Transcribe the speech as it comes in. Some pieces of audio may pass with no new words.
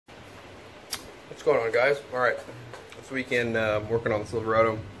What's going on, guys? Alright, this weekend working on the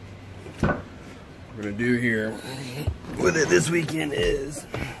Silverado. What we're going to do here with it this weekend is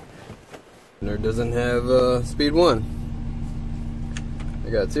it doesn't have speed 1. I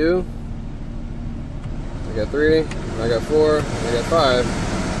got 2, I got 3, I got 4, I got 5,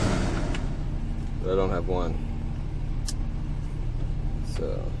 but I don't have 1.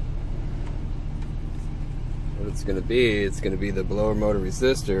 So what it's going to be the blower motor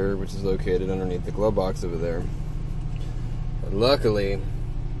resistor, which is located underneath the glove box over there. And luckily,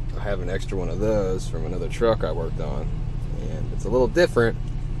 I have an extra one of those from another truck I worked on, and it's a little different,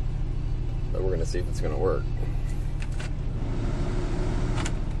 but we're going to see if it's going to work.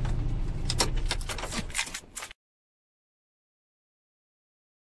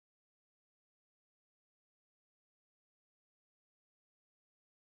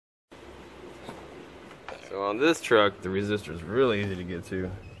 So on this truck, the resistor is really easy to get to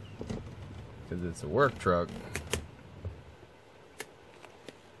because it's a work truck.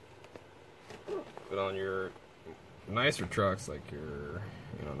 But on your nicer trucks, like your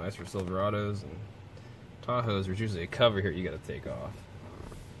nicer Silverados and Tahoes, there's usually a cover here you got to take off.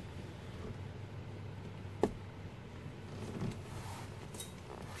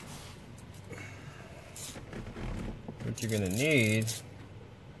 What you're gonna need,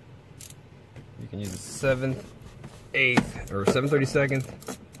 you can use a 7/8 or 7/32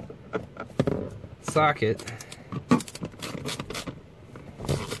 socket.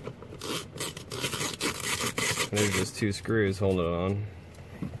 And there's just 2 screws holding it on.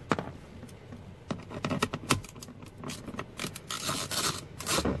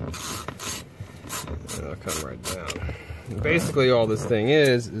 And it'll come right down. And basically all this thing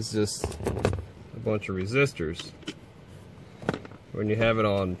is just a bunch of resistors. When you have it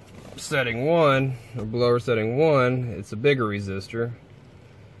on setting 1, or blower setting 1, it's a bigger resistor.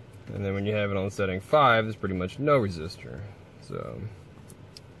 And then when you have it on setting 5, there's pretty much no resistor. So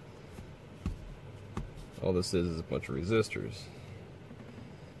all this is a bunch of resistors.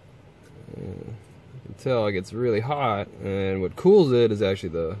 And you can tell it gets really hot, and what cools it is actually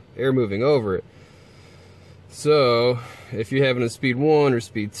the air moving over it. So if you have it in speed 1 or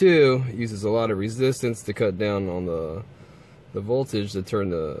speed 2, it uses a lot of resistance to cut down on the voltage to turn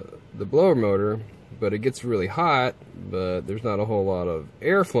the blower motor, but it gets really hot, but there's not a whole lot of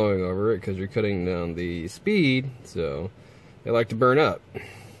air flowing over it because you're cutting down the speed, so they like to burn up.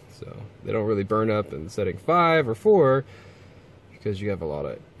 So they don't really burn up in setting 5 or 4 because you have a lot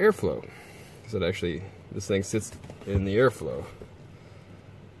of airflow. So this thing sits in the airflow.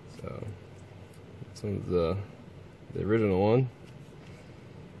 So this one's the original one.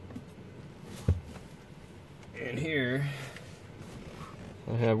 And here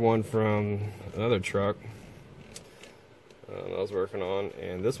I have one from another truck I was working on,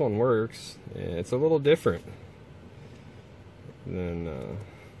 and this one works, and it's a little different than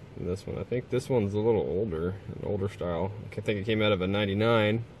this one. I think this one's a little older, an older style. I think it came out of a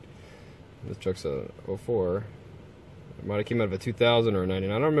 99. This truck's a 04. It might have came out of a 2000 or a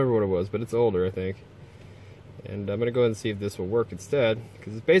 99. I don't remember what it was, but it's older, I think. And I'm gonna go ahead and see if this will work instead,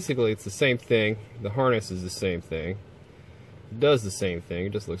 because it's the same thing. The harness is the same thing. It does the same thing,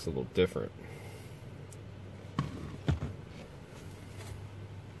 it just looks a little different.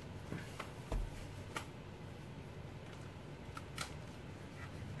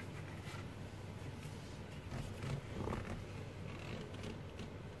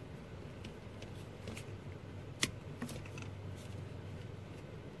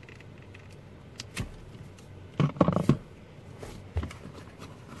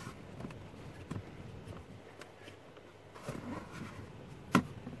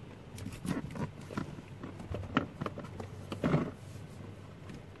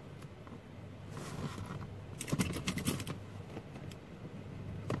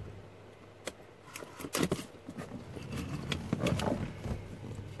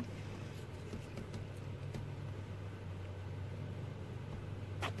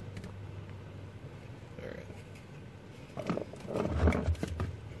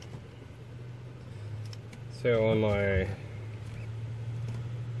 So on my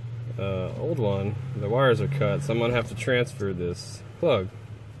old one, the wires are cut, so I'm going to have to transfer this plug.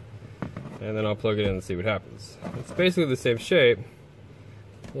 And then I'll plug it in and see what happens. It's basically the same shape,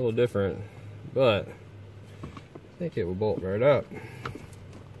 a little different, but I think it will bolt right up.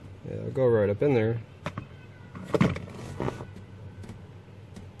 Yeah, it'll go right up in there.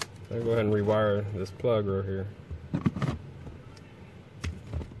 I'll go ahead and rewire this plug right here.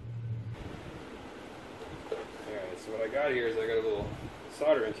 So what I got here is I got a little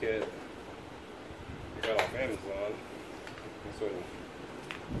soldering kit I got off Amazon.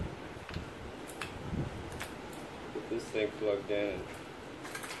 this thing plugged in and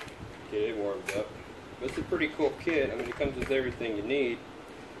get it warmed up. But it's a pretty cool kit. I mean, it comes with everything you need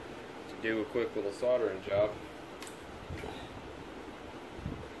to do a quick little soldering job.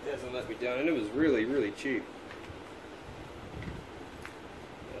 It hasn't let me down, and it was really, really cheap.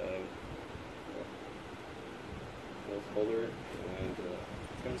 Holder, and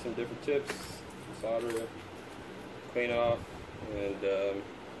it's got some different tips, solder, clean off, and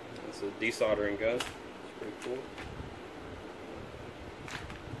it's a desoldering gun. It's pretty cool.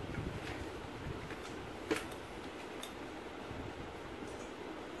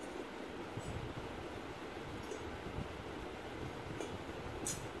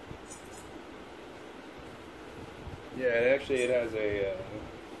 Yeah, it has a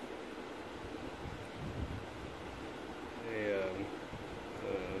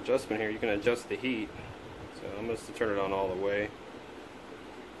adjustment here. You can adjust the heat, so I'm just to turn it on all the way.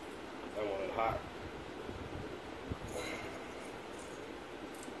 I want it hot.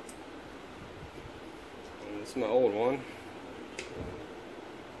 And this is my old one.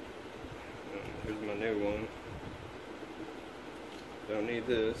 Here's my new one. Don't need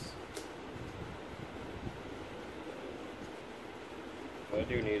this. What I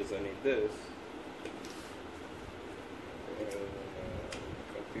do need is I need this.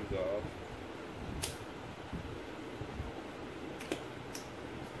 These off.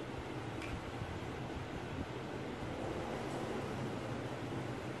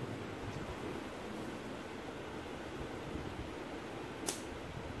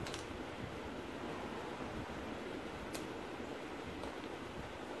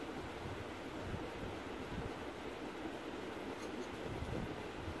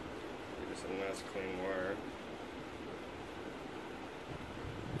 Give it some nice clean wire.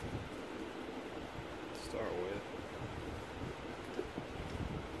 Start with.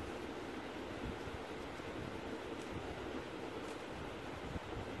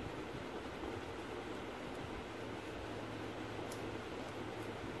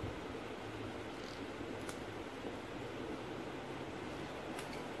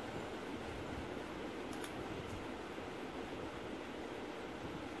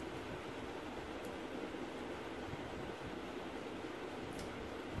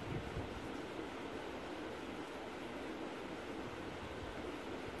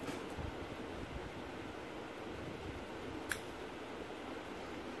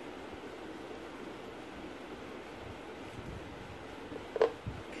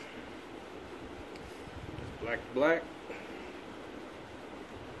 Black to black.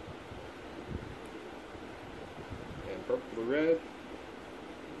 And purple to red.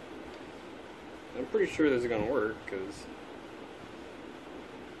 I'm pretty sure this is going to work because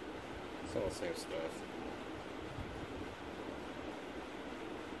it's all the same stuff.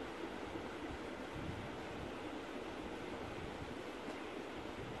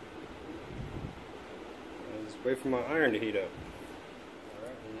 I'll just wait for my iron to heat up.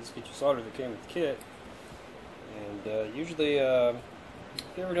 Alright, you just get your solder that came with the kit. And usually, if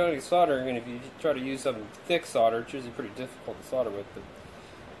you ever done any soldering, and if you try to use some thick solder, it's usually pretty difficult to solder with, but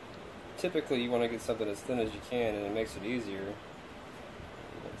typically you want to get something as thin as you can, and it makes it easier.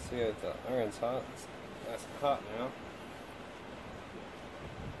 Let's see if the iron's hot. It's nice and hot now.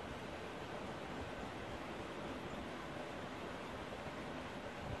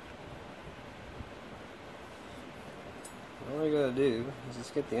 All you gotta do is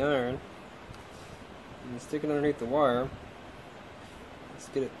just get the iron and stick it underneath the wire.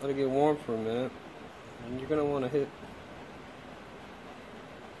 Just let it get warm for a minute, and you're gonna want to hit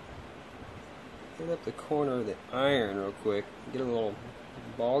up the corner of the iron real quick. Get a little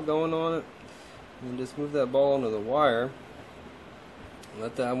ball going on it, and then just move that ball onto the wire.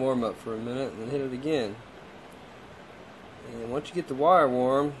 Let that warm up for a minute, and then hit it again. And once you get the wire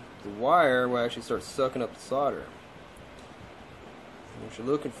warm, the wire will actually start sucking up the solder. What you're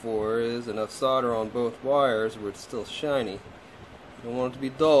looking for is enough solder on both wires where it's still shiny. You don't want it to be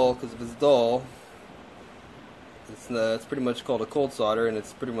dull, because if it's dull, it's pretty much called a cold solder, and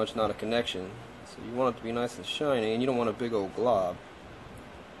it's pretty much not a connection. So you want it to be nice and shiny, and you don't want a big old glob.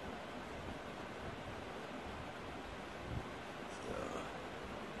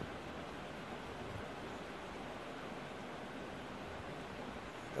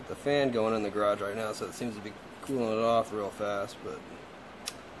 Got the fan going in the garage right now, so it seems to be cooling it off real fast, but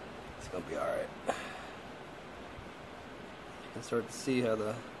it's gonna be alright. You can start to see how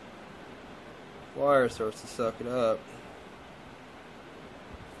the wire starts to suck it up.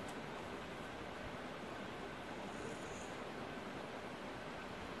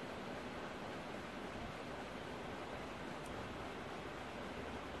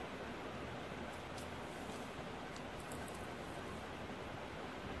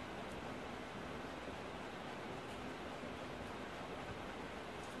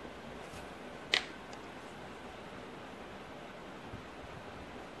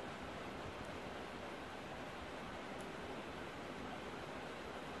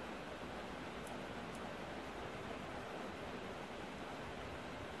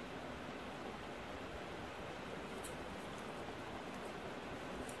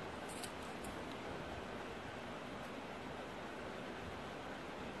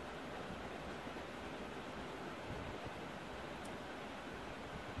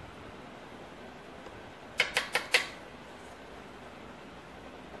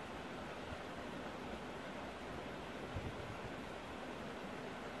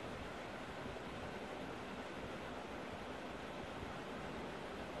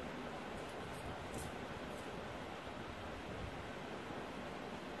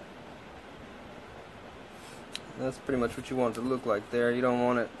 That's pretty much what you want it to look like there. You don't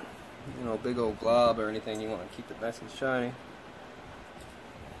want it, you know, big old glob or anything. You want to keep it nice and shiny.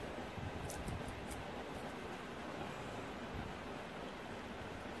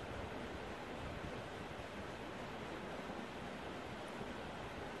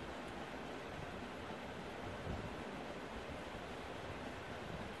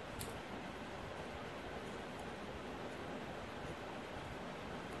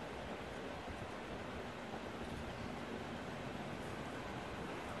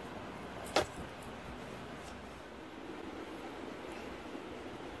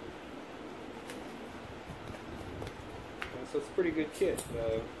 So it's a pretty good kit. It's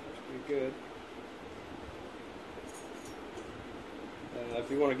pretty good. If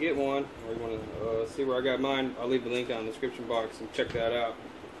you want to get one, or you want to see where I got mine, I'll leave the link on the description box and check that out.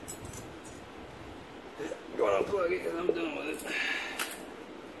 Go on, unplug it because I'm done with it.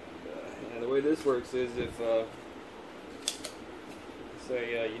 And the way this works is if,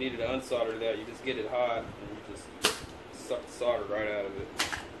 say you needed to unsolder that, you just get it hot and you just suck the solder right out of it.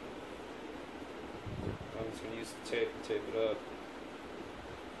 I'm just going to use the tape to tape it up.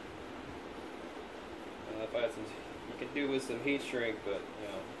 If I had some, you could do with some heat shrink, but you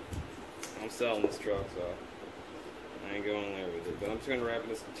know, I'm selling this truck, so I ain't going there with it. But I'm just going to wrap it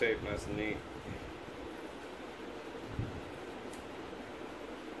in some tape nice and neat.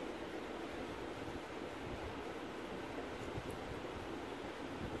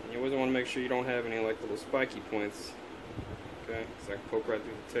 And you always want to make sure you don't have any like little spiky points, okay? So I can poke right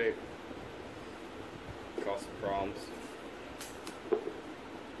through the tape. Cause some problems. So,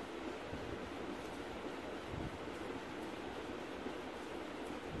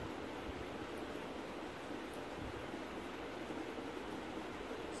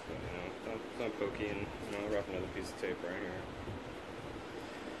 you know, don't pokey and, you know, wrap another piece of tape right here.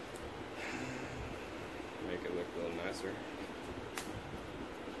 Make it look a little nicer.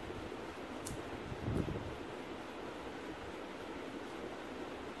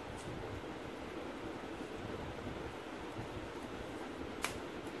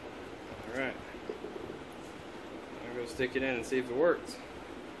 Alright, I'm going to go stick it in and see if it works.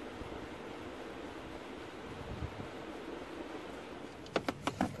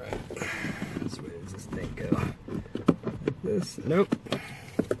 Alright, this way does this thing go? Like this? Nope.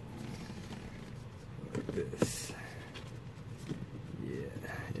 Like this.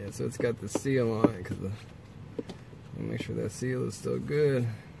 Yeah, so it's got the seal on it because make sure that seal is still good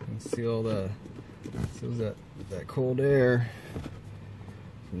and seal the seals that cold air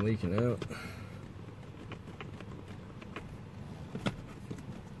from leaking out.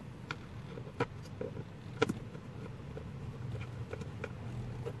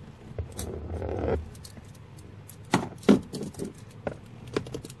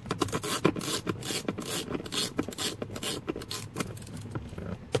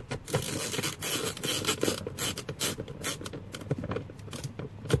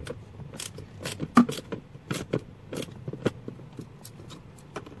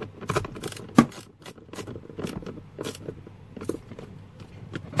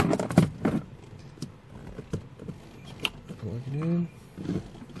 Plug it in.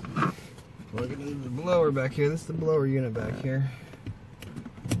 Plug it into the blower back here. This is the blower unit back here.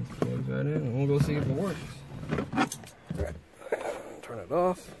 This plugs right in, and we'll go see if it works. Alright, turn it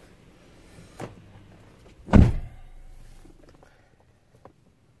off.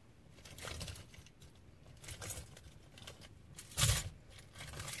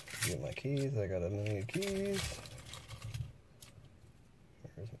 Get my keys. I got a million keys.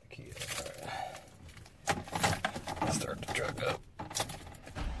 Where's my keys? Alright. Start the truck up.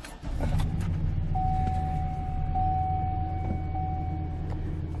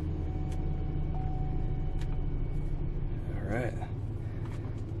 Alright.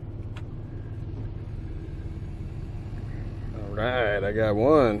 Alright, I got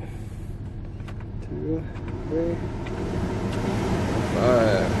 1, 2, 3,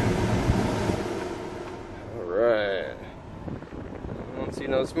 5. Alright. I don't see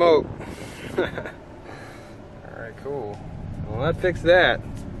no smoke. Alright, cool. Well, that fixed that.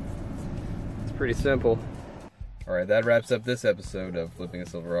 It's pretty simple. Alright, that wraps up this episode of Flipping a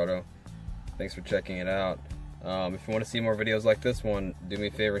Silverado. Thanks for checking it out. If you want to see more videos like this one, do me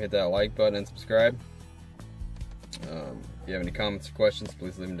a favor, hit that like button and subscribe. If you have any comments or questions,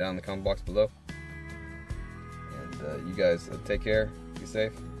 please leave them down in the comment box below. And you guys take care, be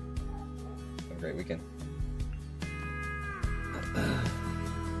safe, have a great weekend.